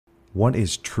What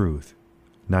is Truth?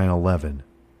 9/11.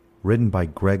 Written by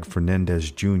Greg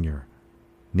Fernandez Jr.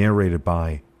 Narrated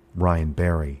by Ryan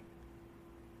Barry.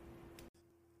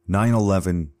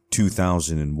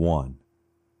 9/11/2001.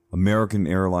 American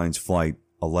Airlines Flight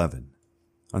 11.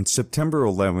 On September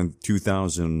 11,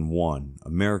 2001,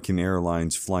 American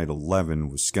Airlines Flight 11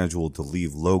 was scheduled to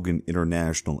leave Logan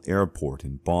International Airport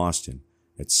in Boston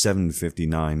at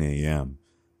 7:59 a.m.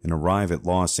 and arrive at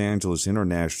Los Angeles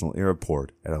International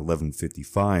Airport at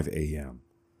 11:55 a.m.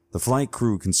 The flight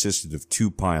crew consisted of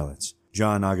 2 pilots,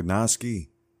 John Ogonoski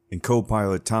and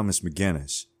co-pilot Thomas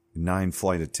McGinnis, and 9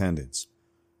 flight attendants.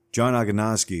 John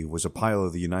Ogonoski was a pilot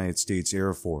of the United States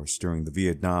Air Force during the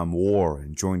Vietnam War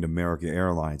and joined American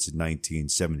Airlines in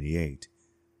 1978.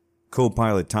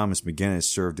 Co-pilot Thomas McGinnis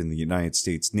served in the United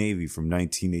States Navy from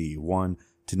 1981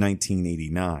 to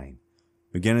 1989.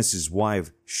 McGinnis's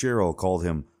wife, Cheryl, called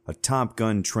him a Top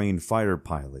Gun trained fighter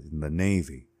pilot in the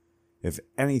Navy. "If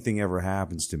anything ever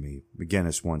happens to me,"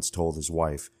 McGinnis once told his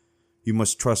wife, "you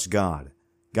must trust God.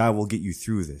 God will get you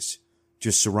through this.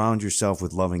 Just surround yourself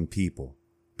with loving people.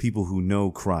 People who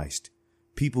know Christ.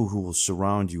 People who will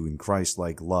surround you in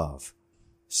Christ-like love."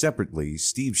 Separately,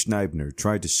 Steve Schneibner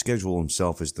tried to schedule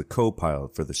himself as the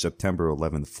co-pilot for the September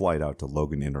 11th flight out to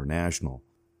Logan International.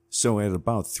 "So at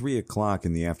about 3 o'clock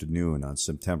in the afternoon on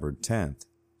September 10th,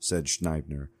 said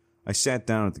Schneibner, "I sat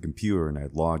down at the computer and I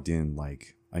logged in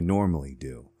like I normally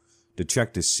do, to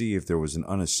check to see if there was an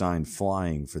unassigned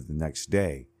flying for the next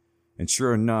day. And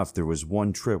sure enough, there was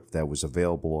one trip that was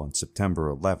available on September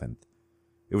 11th.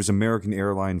 It was American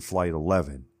Airline Flight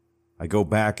 11. I go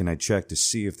back and I check to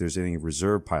see if there's any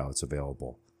reserve pilots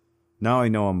available. Now I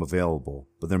know I'm available,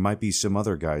 but there might be some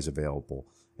other guys available,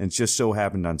 and it just so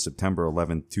happened on September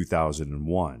 11th,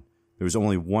 2001, there was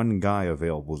only one guy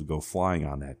available to go flying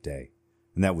on that day,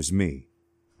 and that was me.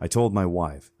 I told my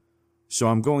wife, so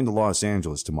I'm going to Los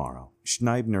Angeles tomorrow."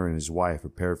 Schneibner and his wife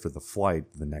prepared for the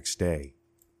flight the next day.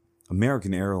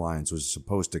 American Airlines was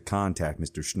supposed to contact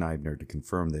Mr. Schneibner to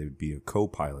confirm they would be a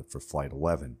co-pilot for Flight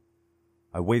 11.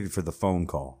 "I waited for the phone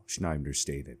call," Schneibner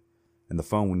stated, "and the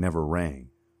phone never rang,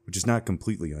 which is not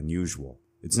completely unusual.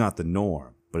 It's not the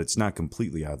norm, but it's not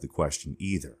completely out of the question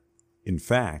either. In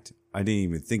fact, I didn't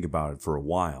even think about it for a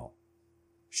while."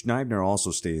 Schneibner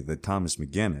also stated that Thomas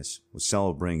McGinnis was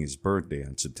celebrating his birthday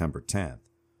on September 10th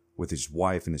with his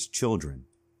wife and his children,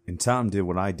 and Tom did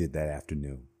what I did that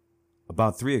afternoon.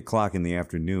 About 3 o'clock in the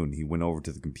afternoon, he went over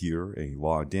to the computer and he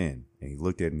logged in, and he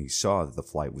looked at it and he saw that the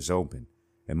flight was open,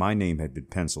 and my name had been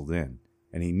penciled in,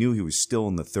 and he knew he was still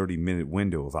in the 30-minute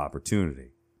window of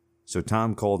opportunity. So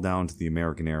Tom called down to the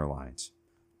American Airlines.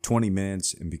 20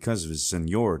 minutes, and because of his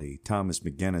seniority, Thomas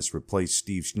McGinnis replaced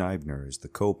Steve Schneibner as the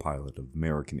co-pilot of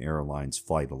American Airlines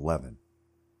Flight 11.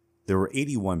 There were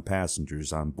 81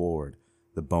 passengers on board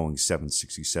the Boeing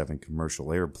 767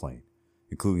 commercial airplane,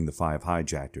 including the 5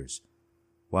 hijackers: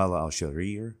 Wala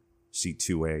al-Shahrir, Seat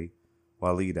 2A,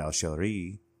 Walid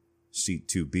al-Shahri, Seat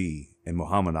 2B, and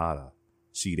Muhammad Atta,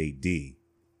 Seat 8D,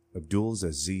 Abdul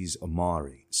Aziz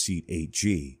Amari, Seat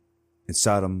 8G, and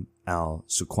Saddam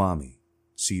al-Suqami,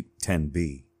 Seat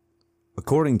 10B.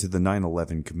 According to the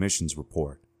 9/11 Commission's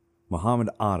report, Muhammad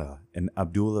Atta and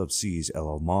Abdul Aziz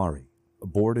al-Amari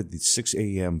boarded the 6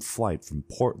 a.m. flight from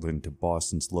Portland to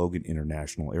Boston's Logan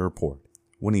International Airport.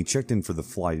 When he checked in for the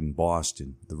flight in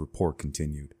Boston, the report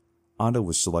continued, Atta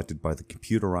was selected by the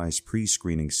computerized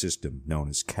pre-screening system known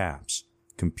as CAPS,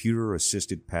 Computer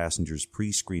Assisted Passengers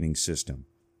Pre-Screening System,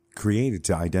 created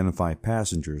to identify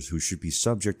passengers who should be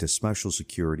subject to special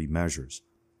security measures.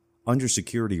 Under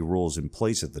security rules in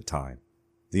place at the time,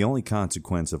 the only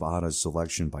consequence of Atta's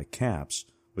selection by CAPS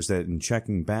was that in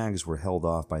checking bags were held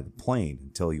off by the plane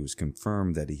until he was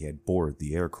confirmed that he had boarded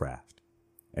the aircraft.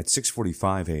 At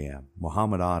 6:45 a.m.,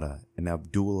 Muhammad Atta and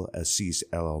Abdul Aziz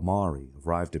al-Amari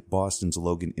arrived at Boston's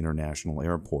Logan International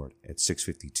Airport at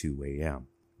 6:52 a.m.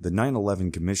 The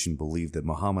 9/11 Commission believed that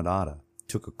Muhammad Atta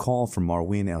took a call from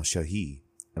Marwan al-Shahi,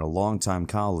 and a longtime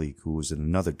colleague who was in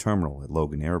another terminal at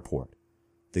Logan Airport.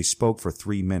 They spoke for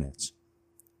 3 minutes.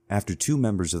 After 2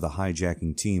 members of the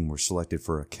hijacking team were selected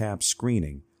for a CAPS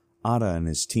screening, Atta and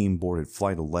his team boarded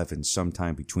Flight 11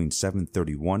 sometime between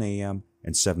 7:31 a.m.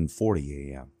 and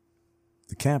 7:40 a.m.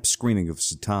 The CAPS screening of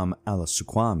Saddam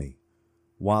al-Suqami,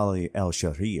 Wali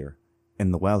al-Shahrir,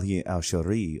 and the Wali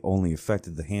al-Shahri only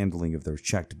affected the handling of their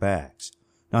checked bags,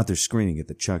 not their screening at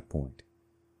the checkpoint.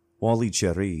 Wali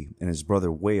Shahri and his brother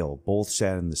Wale both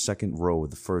sat in the second row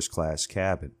of the first-class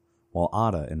cabin, while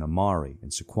Atta and Amari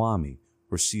and Suqami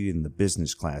were seated in the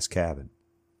business-class cabin.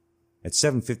 At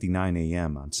 7:59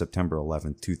 a.m. on September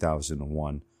 11,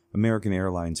 2001, American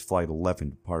Airlines Flight 11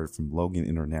 departed from Logan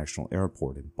International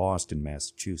Airport in Boston,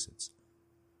 Massachusetts.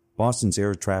 Boston's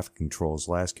air traffic control's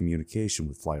last communication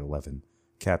with Flight 11,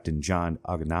 Captain John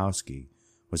Oganowski,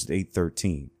 was at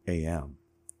 8:13 a.m.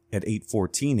 At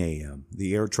 8:14 a.m.,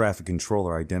 the air traffic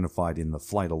controller identified in the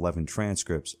Flight 11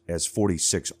 transcripts as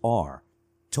 46R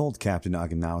told Captain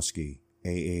Oganowski,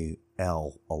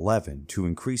 AAL-11, to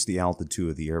increase the altitude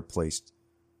of the airplane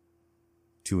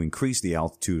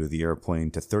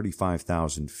to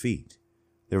 35,000 feet.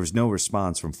 There was no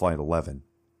response from Flight 11.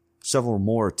 Several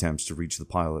more attempts to reach the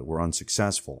pilot were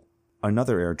unsuccessful.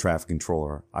 Another air traffic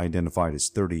controller, identified as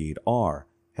 38R,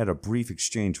 had a brief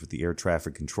exchange with the air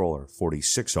traffic controller,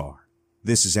 46R.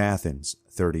 "This is Athens,"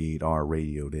 38R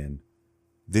radioed in.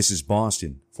 "This is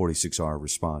Boston," 46R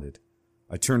responded.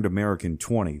 "I turned American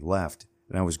 20 left,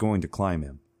 and I was going to climb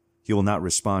him. He will not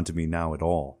respond to me now at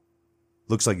all."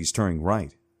 "Looks like he's turning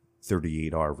right,"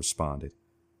 38R responded.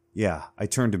 "Yeah, I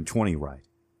turned him 20 right,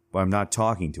 but I'm not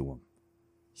talking to him."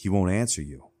 "He won't answer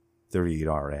you,"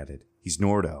 38R added. "He's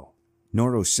Nordo."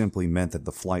 Nordo simply meant that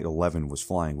the Flight 11 was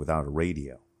flying without a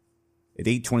radio. At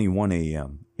 8:21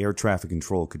 a.m., air traffic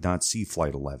control could not see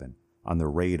Flight 11 on their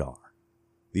radar.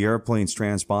 The airplane's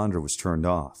transponder was turned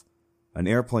off. An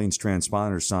airplane's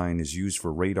transponder sign is used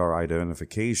for radar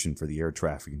identification for the air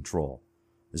traffic control,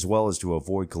 as well as to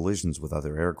avoid collisions with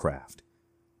other aircraft.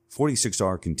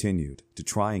 46R continued to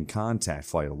try and contact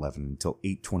Flight 11 until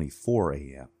 8:24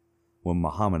 a.m., when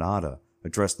Muhammad Atta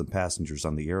addressed the passengers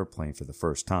on the airplane for the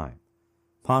first time,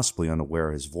 possibly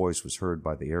unaware his voice was heard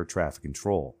by the air traffic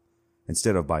control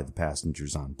instead of by the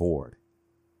passengers on board.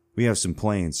 "We have some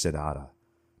planes," said Atta.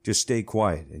 "Just stay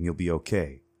quiet and you'll be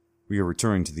okay. We are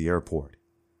returning to the airport."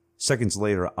 Seconds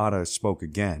later, Atta spoke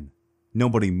again.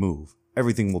 "Nobody move.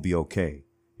 Everything will be okay.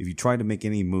 If you try to make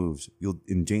any moves, you'll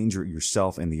endanger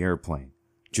yourself and the airplane.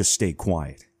 Just stay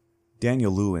quiet."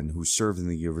 Daniel Lewin, who served in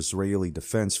the Israeli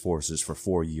Defense Forces for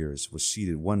 4 years, was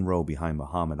seated one row behind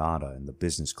Muhammad Atta in the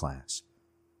business class.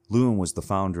 Lewin was the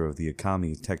founder of the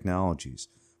Akami Technologies,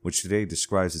 which today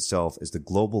describes itself as the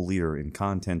global leader in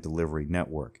content delivery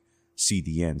network,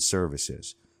 CDN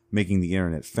services, making the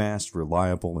internet fast,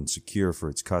 reliable, and secure for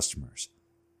its customers.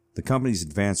 The company's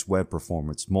advanced web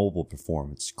performance, mobile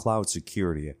performance, cloud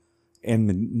security, and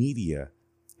media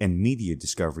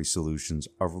discovery solutions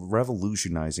are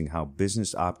revolutionizing how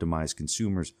business optimizes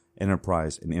consumers'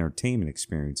 enterprise and entertainment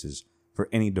experiences for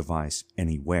any device,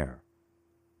 anywhere.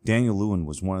 Daniel Lewin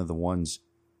was one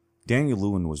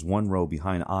row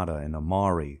behind Atta, and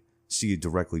Amari, seated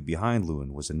directly behind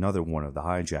Lewin, was another one of the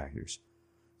hijackers.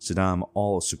 Saddam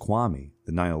al-Suqami,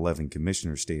 the 9/11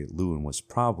 commissioner, stated Lewin was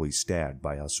probably stabbed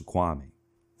by al-Suqami.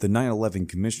 The 9/11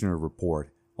 commissioner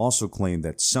report also claimed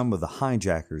that some of the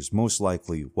hijackers, most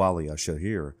likely Wali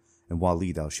al-Shahir and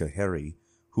Walid al-Shaheri,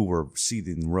 who were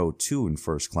seated in row 2 in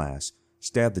first class,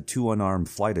 stabbed the 2 unarmed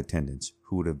flight attendants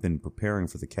who would have been preparing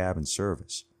for the cabin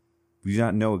service. We do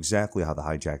not know exactly how the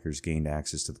hijackers gained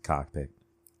access to the cockpit.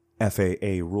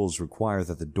 FAA rules require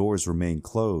that the doors remain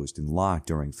closed and locked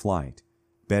during flight.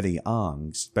 Betty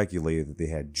Ong speculated that they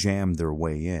had jammed their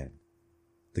way in.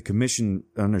 The commission,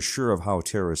 unsure of how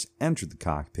terrorists entered the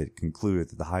cockpit, concluded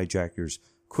that the hijackers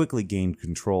quickly gained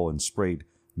control and sprayed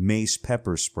mace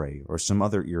pepper spray or some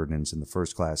other irritants in the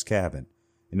first-class cabin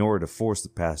in order to force the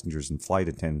passengers and flight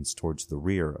attendants towards the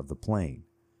rear of the plane.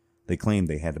 They claimed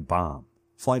they had a bomb.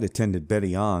 Flight attendant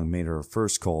Betty Ong made her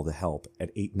first call to help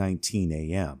at 8:19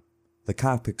 a.m. "The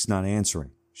cockpit's not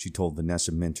answering," she told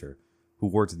Vanessa Minter, who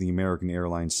worked at the American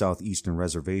Airlines Southeastern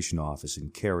Reservation Office in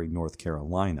Cary, North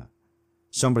Carolina.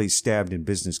 "Somebody's stabbed in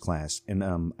business class, and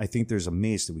I think there's a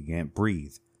mace that we can't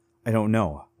breathe. I don't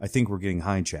know. I think we're getting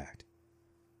hijacked."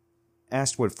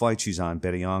 Asked what flight she's on,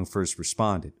 Betty Ong first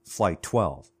responded, "Flight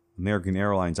 12. American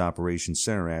Airlines Operations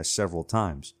Center asked several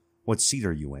times, 'What seat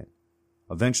are you in?'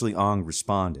 Eventually Ong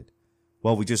responded,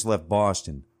 'Well, we just left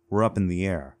Boston. We're up in the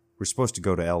air. We're supposed to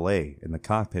go to L.A., and the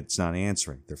cockpit's not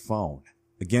answering their phone.'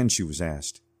 Again she was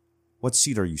asked, 'What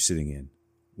seat are you sitting in?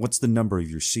 What's the number of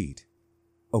your seat?'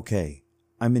 'Okay,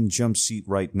 I'm in jump seat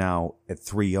right now at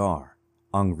 3R,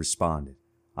 Ong responded.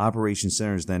 Operations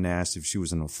Centers then asked if she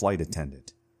was a flight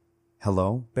attendant.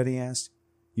 'Hello?' Betty asked.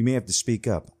 'You may have to speak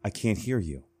up. I can't hear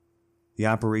you.' The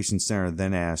Operations Center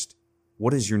then asked,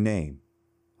 'What is your name?'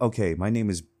 'Okay, my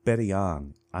name is Betty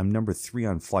Ong. I'm number 3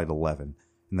 on Flight 11,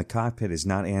 and the cockpit is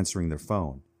not answering their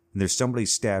phone. And there's somebody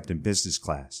stabbed in business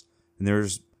class.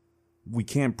 And we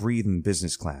can't breathe in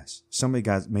business class. Somebody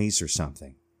got mace or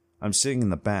something. I'm sitting in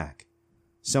the back.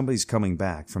 Somebody's coming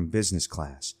back from business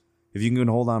class. If you can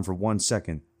hold on for 1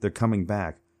 second, they're coming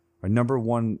back. Our number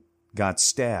 1 got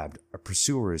stabbed. Our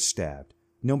pursuer is stabbed.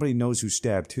 Nobody knows who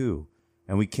stabbed who,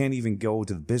 and we can't even go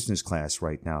to the business class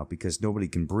right now because nobody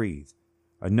can breathe.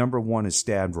 Our number 1 is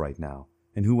stabbed right now,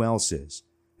 and who else is?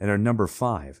 And our number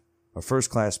 5, our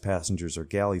first-class passengers, our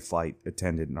galley flight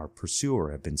attendant, and our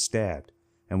pursuer have been stabbed,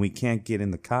 and we can't get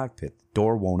in the cockpit. The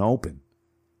door won't open.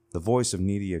 The voice of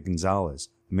Nydia Gonzalez,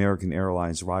 American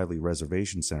Airlines Riley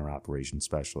Reservation Center Operations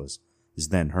Specialist, is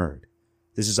then heard.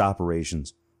 This is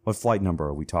operations. What flight number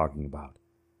are we talking about?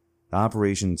 The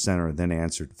Operations Center then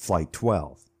answered, Flight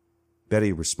 12.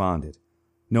 Betty responded,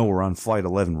 No, we're on Flight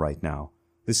 11 right now.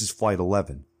 This is Flight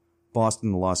 11.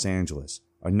 Boston to Los Angeles.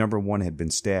 Our number 1 had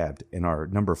been stabbed, and our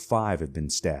number 5 had been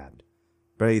stabbed.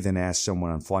 Betty then asked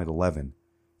someone on Flight 11,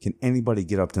 Can anybody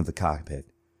get up to the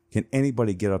cockpit? Can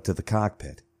anybody get up to the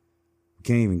cockpit? We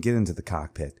can't even get into the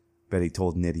cockpit, Betty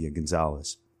told Nydia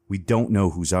Gonzalez. We don't know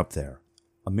who's up there.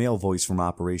 A male voice from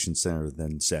Operations Center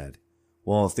then said,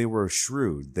 Well, if they were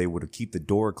shrewd, they would keep the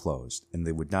door closed, and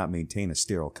they would not maintain a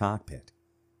sterile cockpit.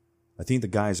 I think the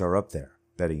guys are up there,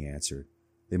 Betty answered.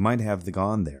 They might have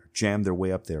gone there, jammed their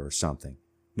way up there or something.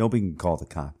 Nobody can call the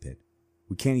cockpit.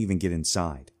 We can't even get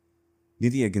inside.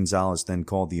 Nydia Gonzalez then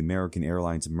called the American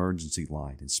Airlines emergency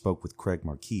line and spoke with Craig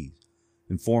Marquis,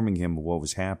 informing him of what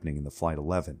was happening in the Flight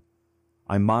 11.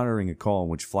 I'm monitoring a call in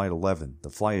which Flight 11, the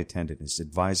flight attendant, is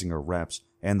advising our reps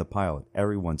and the pilot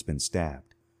everyone's been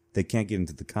stabbed. They can't get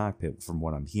into the cockpit from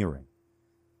what I'm hearing.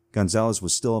 Gonzalez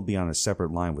was still on a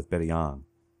separate line with Betty Ang.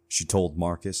 She told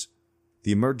Marcus.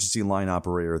 The emergency line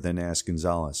operator then asked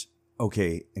Gonzalez,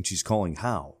 Okay, and she's calling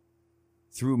how?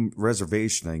 Through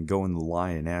reservation, I can go in the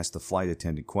line and ask the flight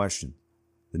attendant question.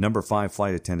 The number 5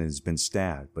 flight attendant has been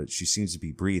stabbed, but she seems to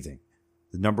be breathing.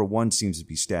 The number 1 seems to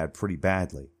be stabbed pretty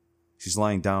badly. She's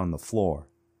lying down on the floor.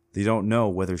 They don't know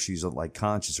whether she's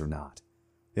conscious or not.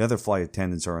 The other flight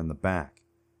attendants are in the back.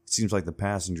 It seems like the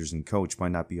passengers in coach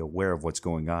might not be aware of what's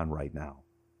going on right now.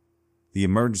 The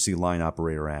emergency line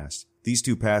operator asked, These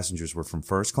 2 passengers were from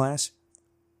first class?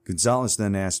 Gonzalez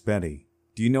then asked Betty,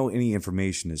 Do you know any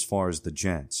information as far as the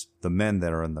gents, the men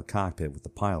that are in the cockpit with the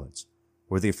pilots?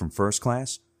 Were they from first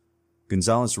class?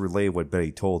 Gonzalez relayed what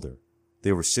Betty told her.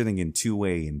 They were sitting in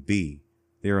 2A and B.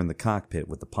 They are in the cockpit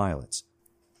with the pilots.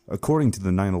 According to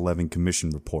the 9/11 Commission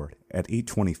report, at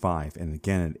 8:25 and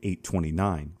again at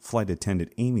 8:29, flight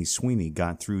attendant Amy Sweeney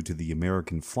got through to the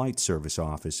American Flight Service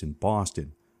office in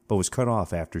Boston, but was cut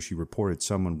off after she reported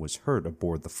someone was hurt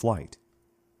aboard the flight.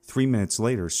 3 minutes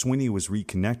later, Sweeney was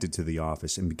reconnected to the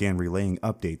office and began relaying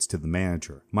updates to the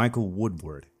manager, Michael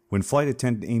Woodward. When flight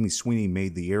attendant Amy Sweeney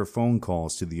made the air phone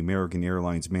calls to the American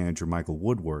Airlines manager, Michael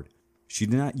Woodward, she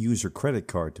did not use her credit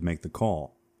card to make the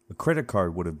call. A credit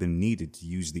card would have been needed to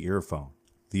use the airphone.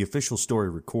 The official story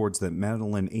records that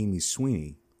Madeline Amy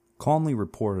Sweeney calmly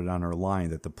reported on her line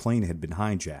that the plane had been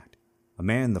hijacked. A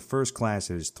man in the first class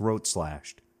had his throat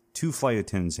slashed. 2 flight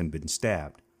attendants had been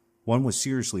stabbed. One was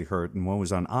seriously hurt and one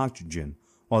was on oxygen,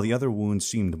 while the other wounds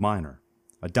seemed minor.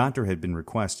 A doctor had been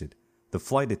requested. The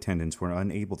flight attendants were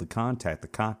unable to contact the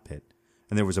cockpit,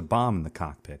 and there was a bomb in the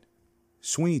cockpit.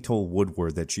 Sweeney told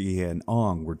Woodward that she and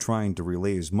Ong were trying to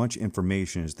relay as much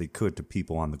information as they could to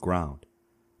people on the ground.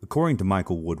 According to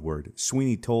Michael Woodward,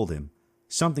 Sweeney told him,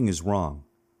 Something is wrong.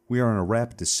 We are on a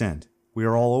rapid descent. We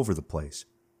are all over the place.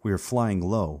 We are flying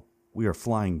low. We are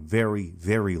flying very,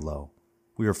 very low.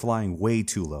 We are flying way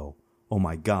too low. Oh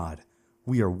my God,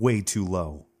 we are way too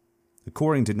low.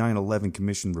 According to 9/11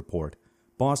 Commission report,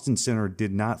 Boston Center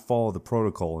did not follow the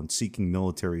protocol in seeking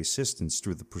military assistance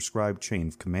through the prescribed chain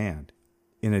of command.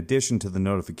 In addition to the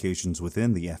notifications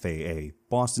within the FAA,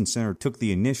 Boston Center took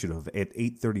the initiative at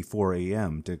 8:34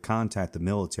 a.m. to contact the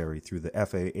military through the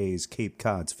FAA's Cape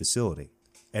Cod's facility.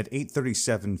 At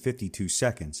 8:37:52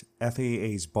 seconds,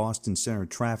 FAA's Boston Center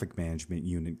Traffic Management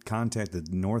Unit contacted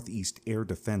the Northeast Air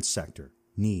Defense Sector,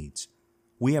 NEADS.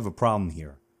 We have a problem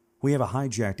here. We have a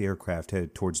hijacked aircraft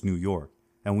headed towards New York,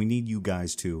 and we need you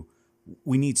guys to...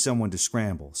 We need someone to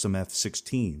scramble, some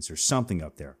F-16s or something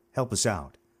up there. Help us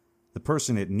out. The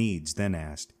person at NEADS then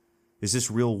asked, Is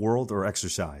this real world or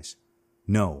exercise?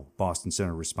 No, Boston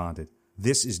Center responded.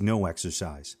 This is no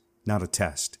exercise, not a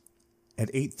test. At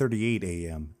 8:38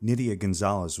 a.m., Nydia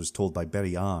Gonzalez was told by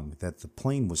Betty Ang that the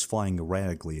plane was flying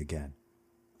erratically again.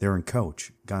 They're in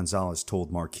coach, Gonzalez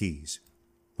told Marquise.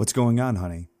 What's going on,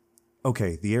 honey?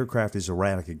 Okay, the aircraft is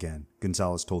erratic again,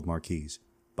 Gonzalez told Marquise,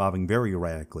 bobbing very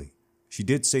erratically. She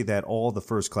did say that all the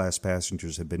first-class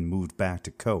passengers had been moved back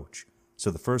to coach, so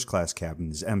the first-class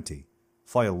cabin is empty.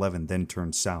 Flight 11 then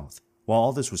turned south. While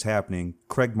all this was happening,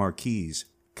 Craig Marquise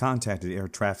contacted Air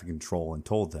Traffic Control and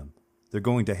told them they're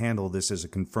going to handle this as a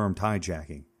confirmed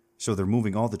hijacking, so they're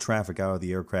moving all the traffic out of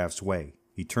the aircraft's way.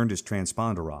 He turned his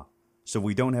transponder off. so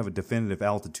we don't have a definitive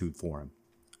altitude for him.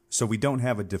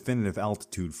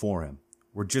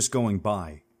 We're just going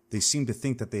by. They seem to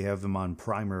think that they have him on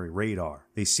primary radar.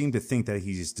 They seem to think that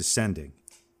he is descending.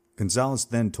 Gonzalez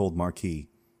then told Marquis,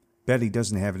 Betty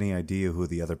doesn't have any idea who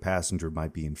the other passenger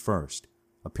might be in first.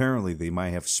 Apparently they might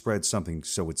have spread something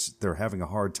so they're having a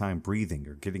hard time breathing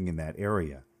or getting in that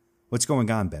area. What's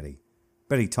going on, Betty?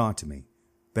 Betty, talk to me.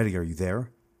 Betty, are you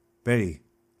there? Betty,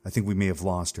 I think we may have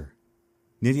lost her.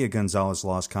 Nydia Gonzalez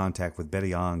lost contact with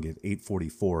Betty Ong at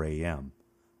 8:44 a.m.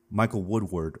 Michael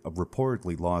Woodward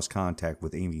reportedly lost contact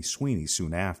with Amy Sweeney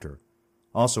soon after.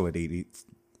 Also at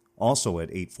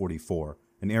 8:44,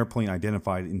 an airplane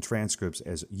identified in transcripts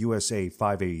as USA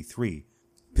 583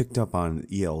 picked up on an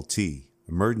ELT,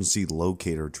 emergency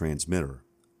locator transmitter,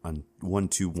 on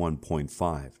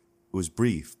 121.5. It was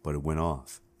brief, but it went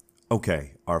off.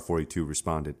 Okay, R-42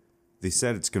 responded. They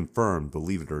said it's confirmed,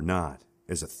 believe it or not,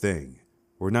 as a thing.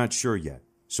 We're not sure yet,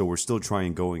 so we're still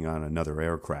trying going on another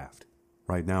aircraft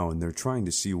right now, and they're trying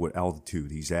to see what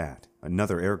altitude he's at.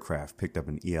 Another aircraft picked up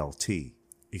an ELT.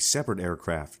 A separate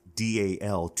aircraft,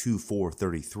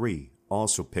 DAL-2433,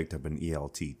 also picked up an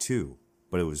ELT too,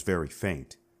 but it was very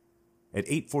faint. At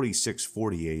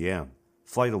 8:46:40 a.m.,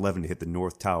 Flight 11 hit the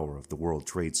North Tower of the World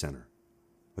Trade Center.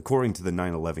 According to the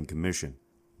 9/11 Commission,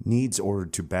 Needs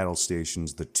ordered to battle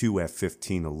stations the two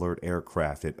F-15 alert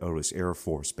aircraft at Otis Air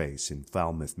Force Base in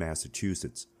Falmouth,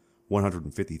 Massachusetts,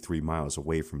 153 miles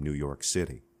away from New York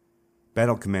City.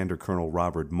 Battle Commander Colonel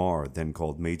Robert Marr then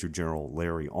called Major General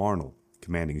Larry Arnold,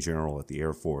 commanding general at the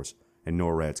Air Force and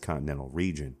NORAD's Continental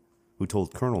Region, who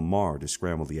told Colonel Marr to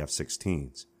scramble the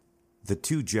F-16s. The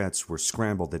two jets were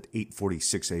scrambled at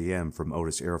 8:46 a.m. from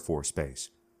Otis Air Force Base.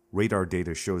 Radar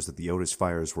data shows that the Otis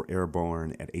fires were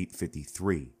airborne at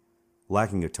 8:53.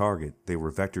 Lacking a target, they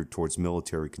were vectored towards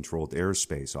military-controlled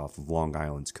airspace off of Long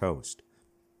Island's coast.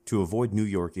 To avoid New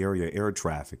York area air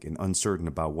traffic and uncertain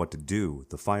about what to do,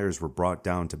 the fires were brought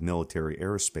down to military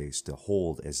airspace to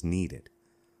hold as needed.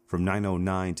 From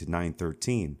 9:09 to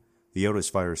 9:13, the Otis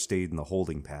fire stayed in the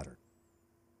holding pattern.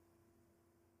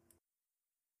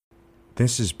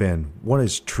 This has been What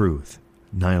is Truth?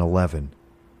 9/11.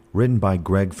 Written by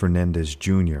Greg Fernandez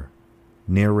Jr.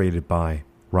 Narrated by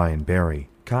Ryan Barry.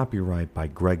 Copyright by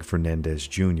Greg Fernandez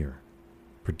Jr.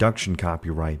 Production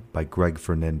copyright by Greg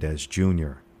Fernandez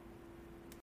Jr.